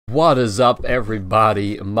What is up,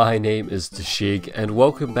 everybody? My name is the Shig and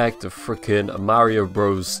welcome back to frickin' Mario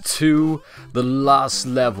Bros 2, the last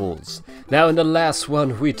levels. Now in the last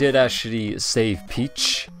one we did actually save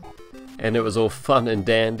Peach and it was all fun and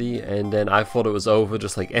dandy, and then I thought it was over.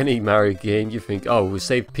 Just like any Mario game, you think, oh, we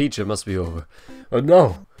saved Peach, it must be over. But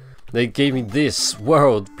no, they gave me this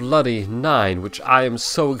World Bloody 9, which I am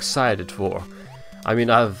so excited for. I mean,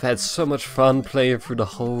 I've had so much fun playing through the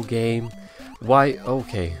whole game. Why?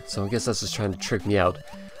 Okay, so I guess that's just trying to trick me out.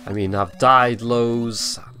 I mean, I've died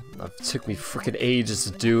loads, it took me freaking ages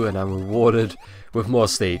to do, and I'm rewarded with more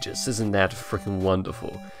stages. Isn't that freaking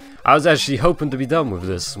wonderful? I was actually hoping to be done with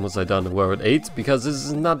this once I done the World 8, because this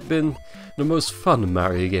has not been the most fun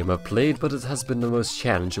Mario game I've played, but it has been the most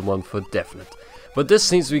challenging one for definite. But this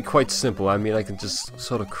seems to be quite simple. I mean, I can just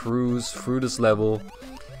sort of cruise through this level,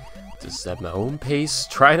 just at my own pace,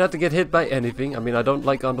 try not to get hit by anything. I mean, I don't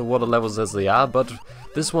like underwater levels as they are, but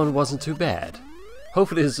this one wasn't too bad.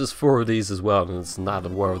 Hopefully it's just 4 of these as well, and it's not a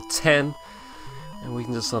World 10, and we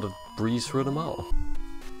can just sort of breeze through them all.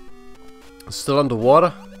 Still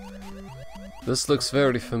underwater? This looks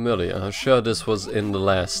very familiar. I'm sure this was in the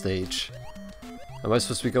last stage. Am I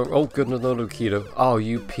supposed to be going? Oh goodness, no, Lukido. Oh,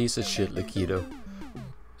 you piece of shit, Lukido.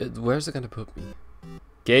 Where's it gonna put me?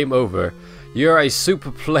 Game over. You're a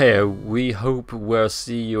super player. We hope we'll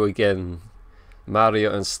see you again,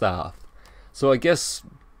 Mario and staff. So I guess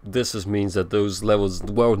this just means that those levels,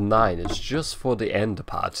 World 9, is just for the end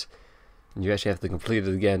part. And you actually have to complete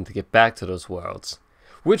it again to get back to those worlds.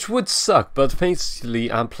 Which would suck, but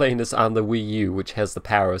thankfully I'm playing this on the Wii U, which has the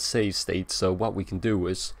power of save state. So what we can do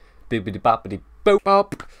is bibbidi boppity boop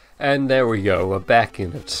bop. And there we go, we're back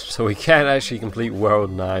in it. So we can actually complete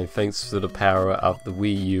World 9 thanks to the power of the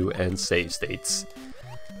Wii U and save states.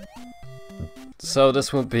 So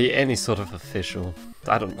this won't be any sort of official.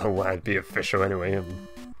 I don't know why it'd be official anyway.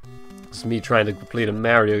 It's me trying to complete a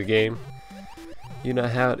Mario game. You know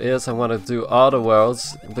how it is, I want to do all the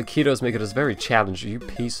worlds. Lakito's making this very challenging. You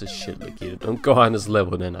piece of shit, Lakito. Don't go on this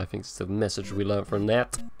level then. I think it's the message we learned from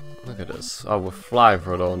that. Look at this. Oh, we're flying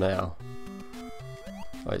for it all now.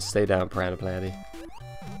 Alright, stay down, Piranha Planty.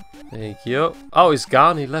 Thank you. Oh, he's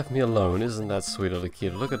gone. He left me alone. Isn't that sweet of the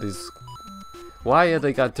kid? Look at these. Why have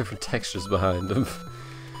they got different textures behind them?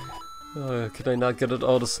 Could I not get it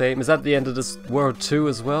all the same? Is that the end of this World 2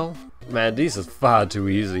 as well? Man, these are far too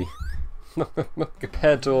easy.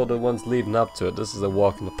 Compared to all the ones leading up to it, this is a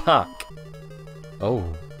walk in the park. Oh.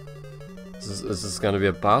 Is this gonna be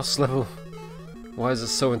a boss level? Why is it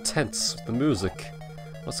so intense with the music?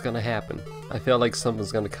 What's gonna happen? I feel like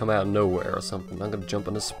something's gonna come out of nowhere or something. I'm gonna jump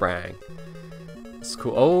on a sprang. It's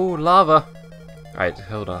cool. Oh, lava! Alright,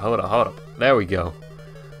 hold up. There we go.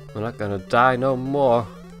 We're not gonna die no more.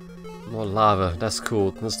 More lava. That's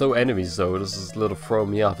cool. There's no enemies though. This is a little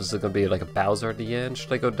throwing me off. Is it gonna be like a Bowser at the end?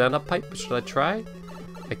 Should I go down that pipe? Should I try?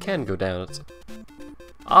 I can go down it.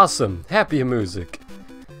 Awesome! Happier music!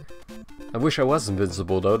 I wish I was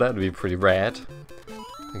invincible though. That'd be pretty rad.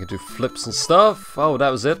 I can do flips and stuff. Oh, that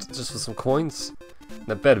was it? Just for some coins?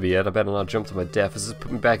 That better be it. I better not jump to my death. Does this put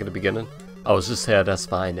me back at the beginning? Oh, it's just here. That's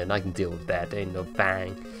fine then. I can deal with that. There ain't no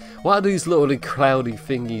bang. What are these little cloudy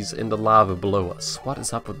thingies in the lava below us? What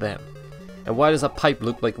is up with them? And why does that pipe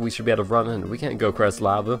look like we should be able to run in? We can't go across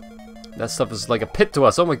lava. That stuff is like a pit to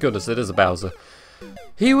us. Oh my goodness, it is a Bowser.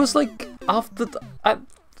 He was like off the... I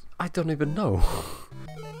don't even know.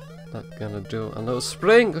 Not gonna do a little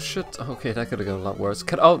spring. Oh shit. Okay, that could have gone a lot worse.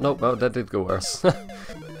 Oh no, that did go worse.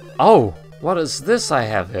 Oh, what is this I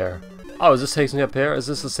have here? Oh, is this takes me up here? Is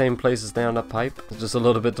this the same place as down that pipe? Just a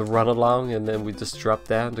little bit to run along, and then we just drop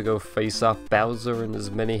down to go face off Bowser and his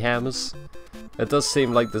many hammers. It does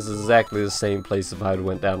seem like this is exactly the same place if I had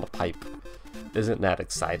went down the pipe. Isn't that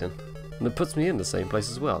exciting? And it puts me in the same place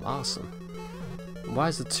as well. Awesome. Why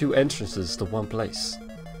is it 2 entrances to one place?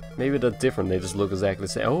 Maybe they're different, they just look exactly the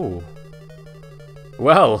same. Oh!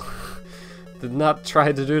 Well, did not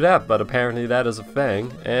try to do that, but apparently that is a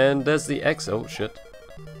thing. And there's the X. Oh shit.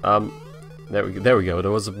 There we go.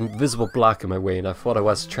 There was a visible block in my way, and I thought I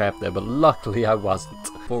was trapped there, but luckily I wasn't.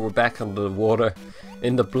 But we're back under the water,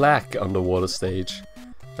 in the black underwater stage.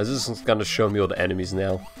 Is this gonna show me all the enemies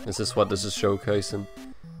now? Is this what this is showcasing?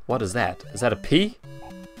 What is that? Is that a P?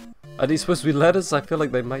 Are these supposed to be letters? I feel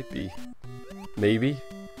like they might be. Maybe.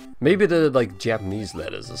 Maybe they're like Japanese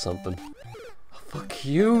letters or something. Fuck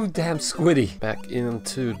you, damn squiddy. Back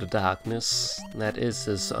into the darkness. That is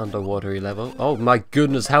this underwatery level. Oh my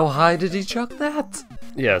goodness, how high did he chuck that?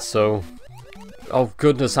 Yeah, so... Oh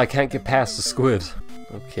goodness, I can't get past the squid.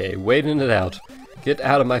 Okay, waiting it out. Get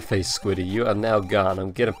out of my face, Squiddy. You are now gone.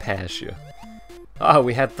 I'm getting past you. Oh,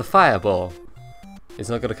 we had the fireball. He's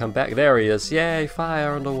not gonna come back. There he is. Yay,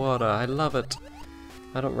 fire underwater. I love it.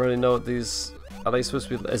 I don't really know what these... Are they supposed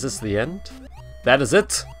to be... Is this the end? That is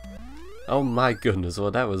it? Oh my goodness, well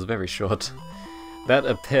that was very short. That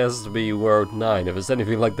appears to be World 9. If it's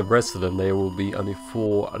anything like the rest of them, they will be only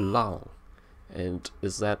 4 long. And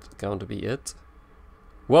is that going to be it?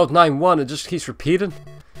 World 9-1, it just keeps repeating?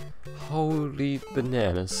 Holy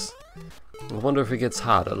bananas. I wonder if it gets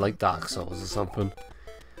harder, like Dark Souls or something.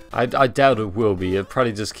 I doubt it will be. It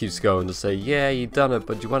probably just keeps going to say, yeah, you done it,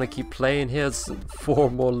 but you want to keep playing? Here's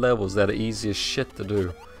 4 more levels that are easy as shit to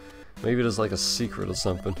do. Maybe there's like a secret or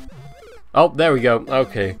something. Oh, there we go.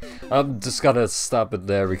 Okay. I'm just gonna stop it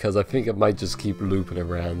there because I think it might just keep looping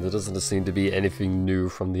around. There doesn't seem to be anything new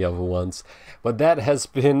from the other ones. But that has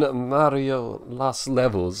been Mario Lost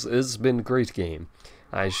Levels. It's been a great game.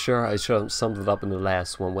 I sure summed it up in the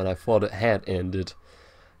last one when I thought it had ended.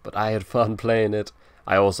 But I had fun playing it.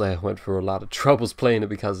 I also went through a lot of troubles playing it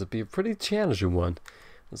because it'd be a pretty challenging one.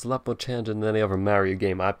 It's a lot more challenging than any other Mario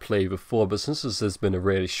game I played before, but since this has been a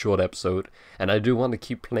really short episode, and I do want to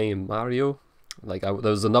keep playing Mario, like there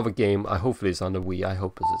was another game, hopefully it's on the Wii, I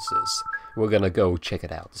hope this is. We're gonna go check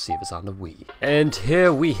it out to see if it's on the Wii. And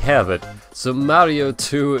here we have it. So Mario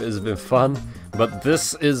 2 has been fun, but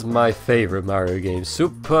this is my favorite Mario game,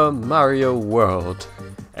 Super Mario World.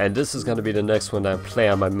 And this is gonna be the next one I play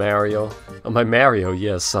on my Mario. On my Mario,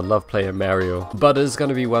 yes, I love playing Mario. But it's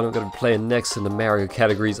gonna be what I'm gonna be playing next in the Mario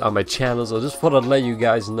categories on my channel. So just thought I'd let you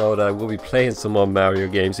guys know that I will be playing some more Mario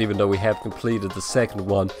games, even though we have completed the second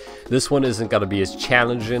one. This one isn't gonna be as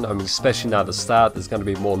challenging. I mean, especially not at the start. There's gonna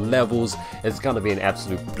be more levels. It's gonna be an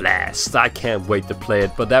absolute blast. I can't wait to play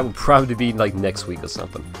it, but that would probably be like next week or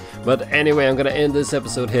something. But anyway, I'm gonna end this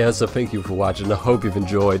episode here, so thank you for watching. I hope you've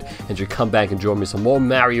enjoyed, and you come back and join me some more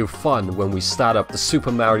Mario fun when we start up the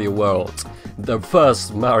Super Mario World. The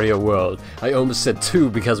first Mario World. I almost said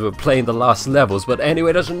 2 because we're playing the last levels, but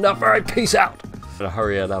anyway, that's enough. Alright, peace out. Gotta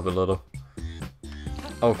hurry it up a little.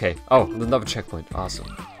 Okay. Oh, another checkpoint. Awesome.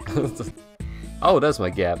 Oh, that's my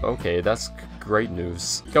gap. Okay, that's great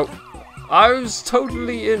news. Go. I was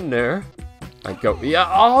totally in there. I go.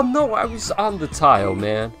 Yeah. Oh no, I was on the tile,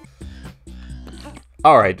 man.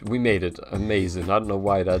 Alright, we made it. Amazing. I don't know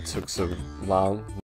why that took so long.